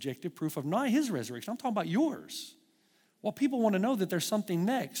gives us objective proof of not his resurrection. I'm talking about yours. Well, people want to know that there's something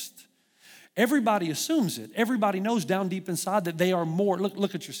next. Everybody assumes it. Everybody knows down deep inside that they are more.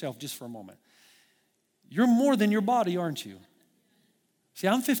 Look at yourself just for a moment. You're more than your body, aren't you? See,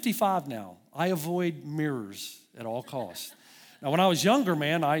 I'm 55 now. I avoid mirrors at all costs. Now, when I was younger,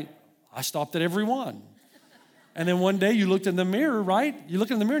 man, I stopped at every one. And then one day you looked in the mirror, right? You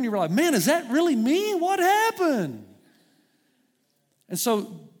look in the mirror and you were like, man, is that really me? What happened? And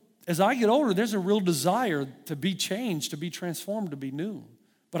so as I get older, there's a real desire to be changed, to be transformed, to be new.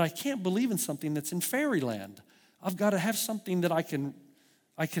 But I can't believe in something that's in fairyland. I've got to have something that I can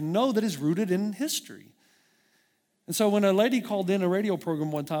know that is rooted in history. And so when a lady called in a radio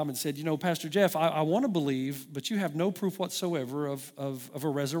program one time and said, you know, Pastor Jeff, I want to believe, but you have no proof whatsoever of a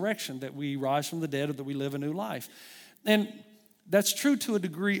resurrection, that we rise from the dead or that we live a new life. And that's true to a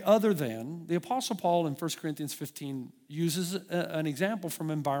degree, other than the Apostle Paul in 1 Corinthians 15 uses an example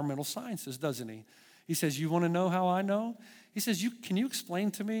from environmental sciences, doesn't he? He says, you want to know how I know? He says, can you explain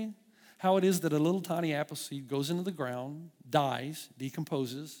to me how it is that a little tiny apple seed goes into the ground, dies,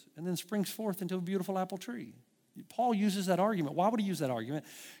 decomposes, and then springs forth into a beautiful apple tree? Paul uses that argument. Why would he use that argument?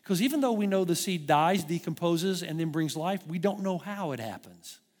 Because even though we know the seed dies, decomposes, and then brings life, we don't know how it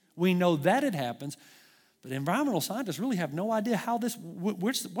happens. We know that it happens But environmental scientists really have no idea how this,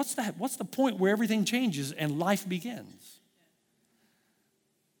 what's the point where everything changes and life begins?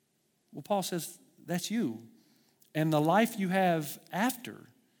 Well, Paul says, that's you. And the life you have after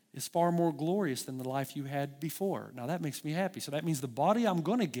is far more glorious than the life you had before. Now, that makes me happy. So that means the body I'm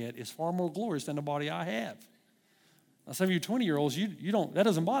going to get is far more glorious than the body I have. Now, some of you 20-year-olds, you don't, that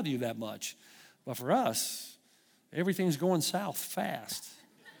doesn't bother you that much. But for us, everything's going south fast.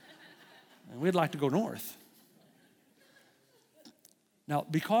 And we'd like to go north. Now,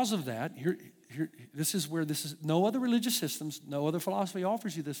 because of that, this is no other religious systems, no other philosophy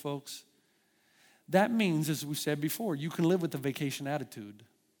offers you this, folks. That means, as we said before, you can live with a vacation attitude.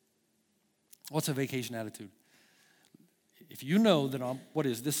 What's a vacation attitude? If you know that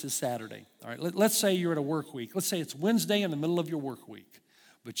this is Saturday. All right, let's say you're at a work week. Let's say it's Wednesday in the middle of your work week.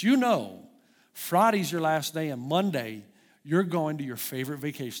 But you know Friday's your last day, and Monday you're going to your favorite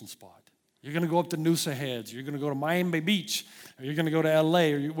vacation spot. You're going to go up to Noosa Heads. You're going to go to Miami Beach. Or you're going to go to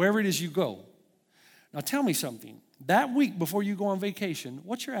L.A. or wherever it is you go. Now tell me something. That week before you go on vacation,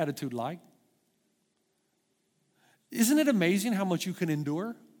 what's your attitude like? Isn't it amazing how much you can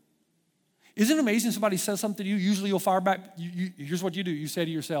endure? Isn't it amazing somebody says something to you, usually you'll fire back. Here's what you do. You say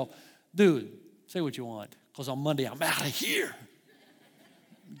to yourself, dude, say what you want, because on Monday I'm out of here.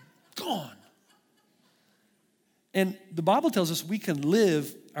 Gone. And the Bible tells us we can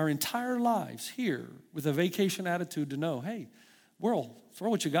live our entire lives here with a vacation attitude to know, hey, world, throw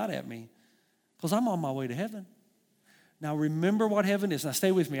what you got at me, because I'm on my way to heaven. Now remember what heaven is. Now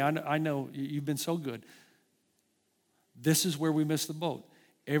stay with me. I know you've been so good. This is where we miss the boat.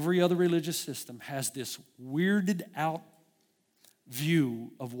 Every other religious system has this weirded out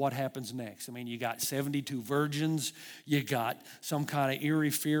view of what happens next. I mean, you got 72 virgins. You got some kind of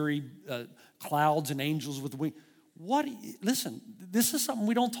airy-fairy clouds and angels with wings. Listen, this is something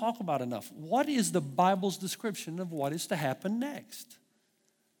we don't talk about enough. What is the Bible's description of what is to happen next?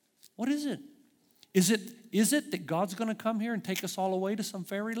 What is it? Is it that God's going to come here and take us all away to some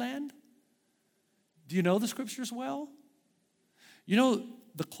fairyland? Do you know the scriptures well? You know,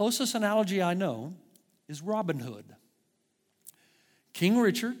 the closest analogy I know is Robin Hood. King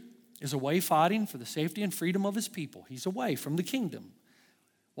Richard is away fighting for the safety and freedom of his people. He's away from the kingdom.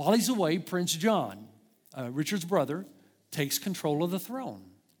 While he's away, Prince John, Richard's brother, takes control of the throne,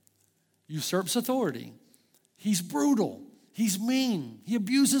 usurps authority. He's brutal. He's mean. He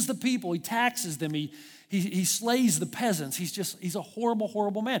abuses the people. He taxes them. He slays the peasants. He's a horrible,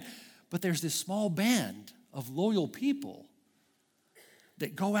 horrible man. But there's this small band of loyal people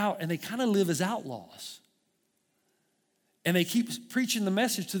that go out and they kind of live as outlaws. And they keep preaching the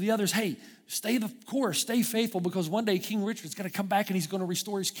message to the others, hey, stay the course, stay faithful, because one day King Richard's going to come back and he's going to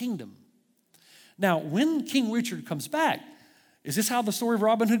restore his kingdom. Now, when King Richard comes back, is this how the story of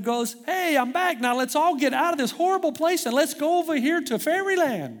Robin Hood goes? Hey, I'm back. Now let's all get out of this horrible place and let's go over here to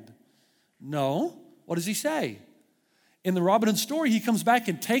fairyland. No. What does he say? In the Robin Hood story, he comes back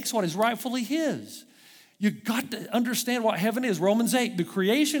and takes what is rightfully his. You've got to understand what heaven is. Romans 8, the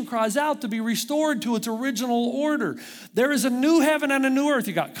creation cries out to be restored to its original order. There is a new heaven and a new earth.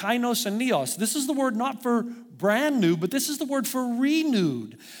 You got kainos and neos. This is the word not for brand new, but this is the word for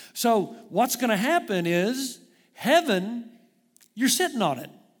renewed. So what's going to happen is heaven, you're sitting on it.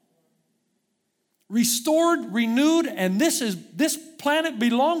 Restored, renewed, and this planet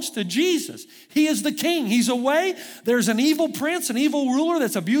belongs to Jesus. He is the king. He's away. There's an evil prince, an evil ruler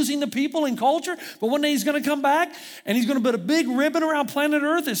that's abusing the people and culture. But one day he's going to come back and he's going to put a big ribbon around planet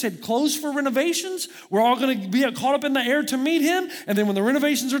Earth that said closed for renovations. We're all going to be caught up in the air to meet him. And then when the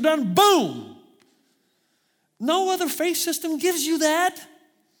renovations are done, boom. No other faith system gives you that.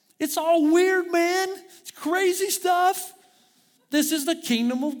 It's all weird, man. It's crazy stuff. This is the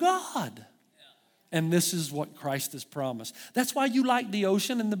kingdom of God. And this is what Christ has promised. That's why you like the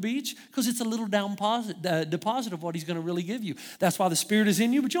ocean and the beach, because it's a little deposit of what he's going to really give you. That's why the Spirit is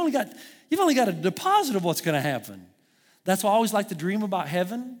in you, but you've only got a deposit of what's going to happen. That's why I always like to dream about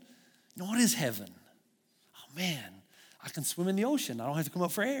heaven. You know, what is heaven? Oh, man, I can swim in the ocean. I don't have to come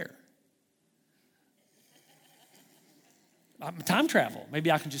up for air. Time travel.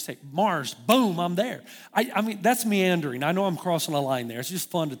 Maybe I can just take Mars. Boom, I'm there. I mean, that's meandering. I know I'm crossing a line there. It's just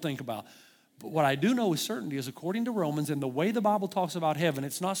fun to think about. But what I do know with certainty is, according to Romans and the way the Bible talks about heaven,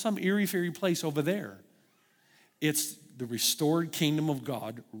 it's not some airy-fairy place over there. It's the restored kingdom of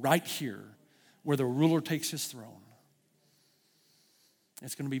God right here where the ruler takes his throne.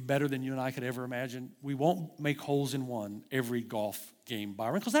 It's going to be better than you and I could ever imagine. We won't make holes in one every golf game,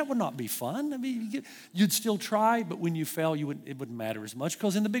 Byron, because that would not be fun. I mean, you'd still try, but when you fail, it wouldn't matter as much,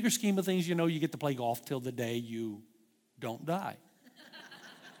 because in the bigger scheme of things, you know, you get to play golf till the day you don't die.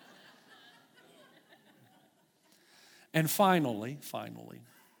 And finally,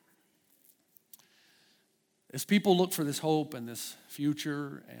 as people look for this hope and this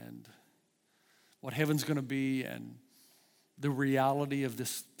future and what heaven's going to be and the reality of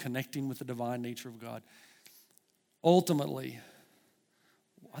this connecting with the divine nature of God, ultimately,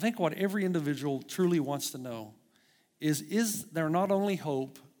 I think what every individual truly wants to know is there not only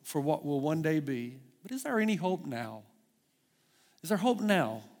hope for what will one day be, but is there any hope now? Is there hope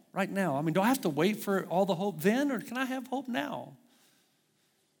now, right now? I mean, do I have to wait for all the hope then, or can I have hope now?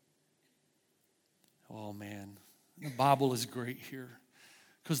 Oh, man, the Bible is great here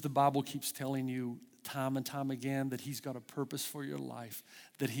because the Bible keeps telling you time and time again that he's got a purpose for your life,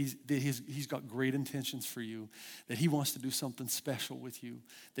 that he's got great intentions for you, that he wants to do something special with you,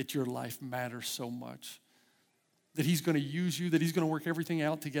 that your life matters so much, that he's going to use you, that he's going to work everything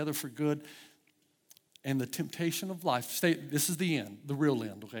out together for good. And the temptation of life, this is the end, the real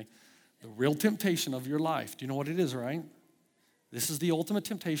end, okay? The real temptation of your life. Do you know what it is, right? This is the ultimate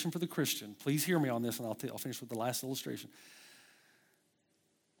temptation for the Christian. Please hear me on this, and I'll finish with the last illustration.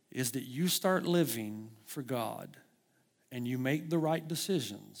 Is that you start living for God, and you make the right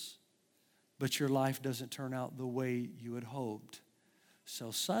decisions, but your life doesn't turn out the way you had hoped.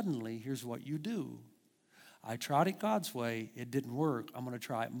 So suddenly, here's what you do. I tried it God's way. It didn't work. I'm going to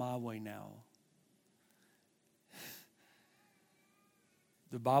try it my way now.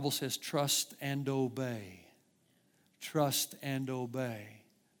 The Bible says, trust and obey. Trust and obey.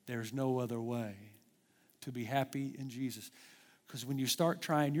 There's no other way to be happy in Jesus. Because when you start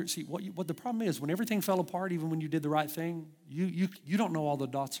trying, what the problem is, when everything fell apart, even when you did the right thing, you don't know all the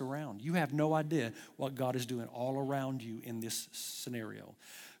dots around. You have no idea what God is doing all around you in this scenario.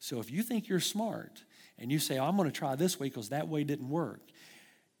 So if you think you're smart and you say, I'm going to try this way because that way didn't work,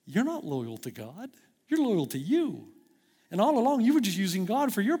 you're not loyal to God. You're loyal to you. And all along, you were just using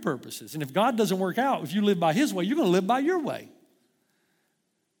God for your purposes. And if God doesn't work out, if you live by his way, you're going to live by your way.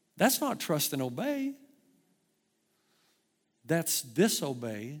 That's not trust and obey. That's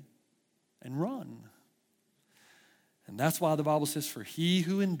disobey and run. And that's why the Bible says, for he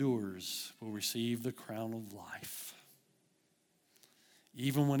who endures will receive the crown of life.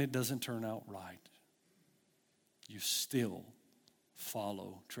 Even when it doesn't turn out right, you still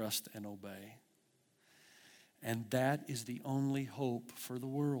follow, trust, and obey. And that is the only hope for the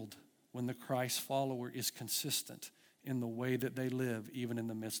world when the Christ follower is consistent in the way that they live, even in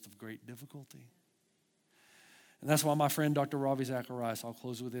the midst of great difficulty. And that's why my friend Dr. Ravi Zacharias, I'll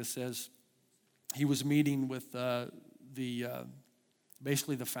close with this, says he was meeting with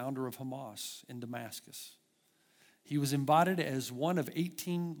basically the founder of Hamas in Damascus. He was invited as one of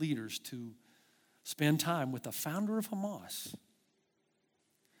 18 leaders to spend time with the founder of Hamas.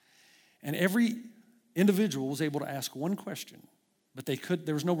 And every individual was able to ask one question, but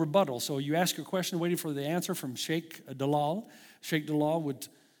there was no rebuttal. So you ask your question, waiting for the answer from Sheikh Dalal. Sheikh Dalal would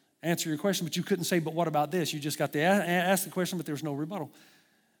answer your question, but you couldn't say, but what about this? You just got to ask the question, but there was no rebuttal.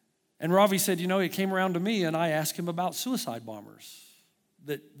 And Ravi said, it came around to me, and I asked him about suicide bombers.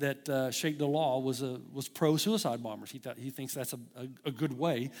 That Sheikh Dalal was pro-suicide bombers. He thinks that's a good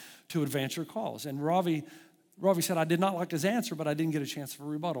way to advance your cause. And Ravi said, I did not like his answer, but I didn't get a chance for a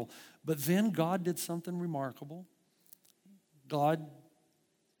rebuttal. But then God did something remarkable. God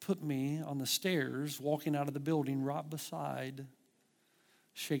put me on the stairs walking out of the building right beside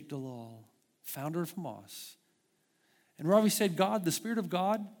Sheikh Dalal, founder of Hamas. And Ravi said, God, the Spirit of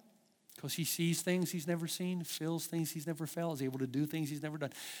God, because he sees things he's never seen, feels things he's never felt, is able to do things he's never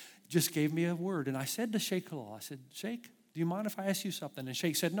done, just gave me a word. And I said to Sheikh Dalal, I said, Sheikh, do you mind if I ask you something? And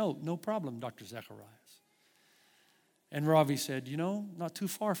Sheikh said, no problem, Dr. Zacharias. And Ravi said, not too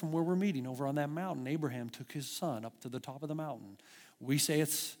far from where we're meeting, over on that mountain, Abraham took his son up to the top of the mountain. We say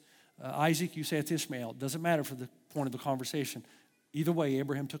it's Isaac, you say it's Ishmael. It doesn't matter for the point of the conversation. Either way,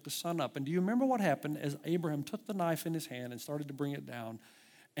 Abraham took the son up. And do you remember what happened as Abraham took the knife in his hand and started to bring it down?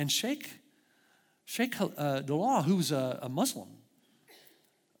 And Sheikh Dalal, who's a Muslim,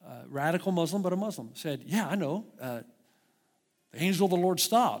 radical Muslim, but a Muslim, said, yeah, I know. The angel of the Lord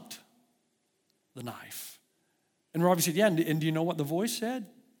stopped the knife. And Ravi said, yeah, and do you know what the voice said?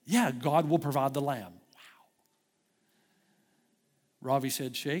 Yeah, God will provide the lamb. Wow. Ravi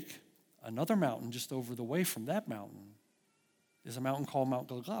said, Sheikh, another mountain just over the way from that mountain is a mountain called Mount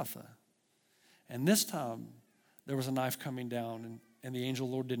Golgotha. And this time, there was a knife coming down, and the angel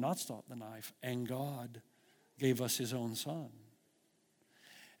of the Lord did not stop the knife, and God gave us his own son.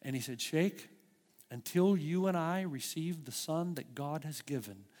 And he said, Sheikh, until you and I receive the son that God has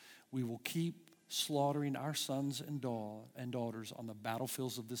given, we will keep slaughtering our sons and daughters on the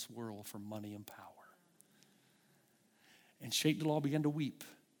battlefields of this world for money and power. And Sheikh Dalal began to weep.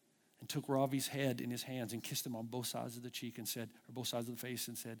 and took Ravi's head in his hands and kissed him on both sides of the cheek and said, or both sides of the face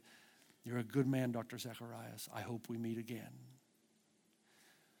and said, "You're a good man, Dr. Zacharias. I hope we meet again."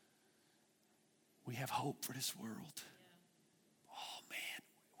 We have hope for this world. Oh man,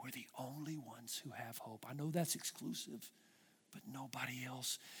 we're the only ones who have hope. I know that's exclusive, but nobody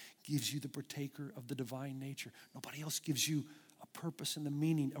else gives you the partaker of the divine nature. Nobody else gives you a purpose and the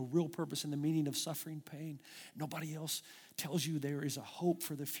meaning, a real purpose and the meaning of suffering pain. Nobody else tells you there is a hope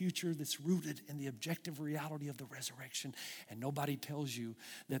for the future that's rooted in the objective reality of the resurrection. And nobody tells you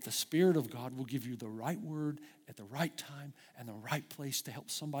that the Spirit of God will give you the right word at the right time and the right place to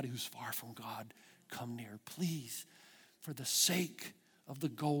help somebody who's far from God come near. Please, for the sake of the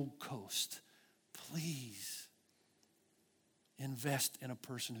Gold Coast, please invest in a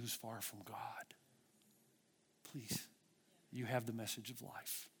person who's far from God. Please. You have the message of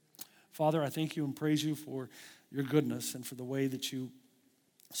life. Father, I thank you and praise you for your goodness and for the way that you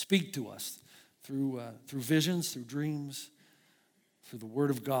speak to us through visions, through dreams, through the Word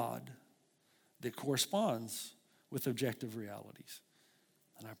of God that corresponds with objective realities.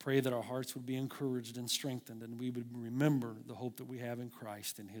 And I pray that our hearts would be encouraged and strengthened and we would remember the hope that we have in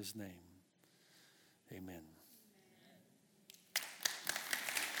Christ in his name. Amen.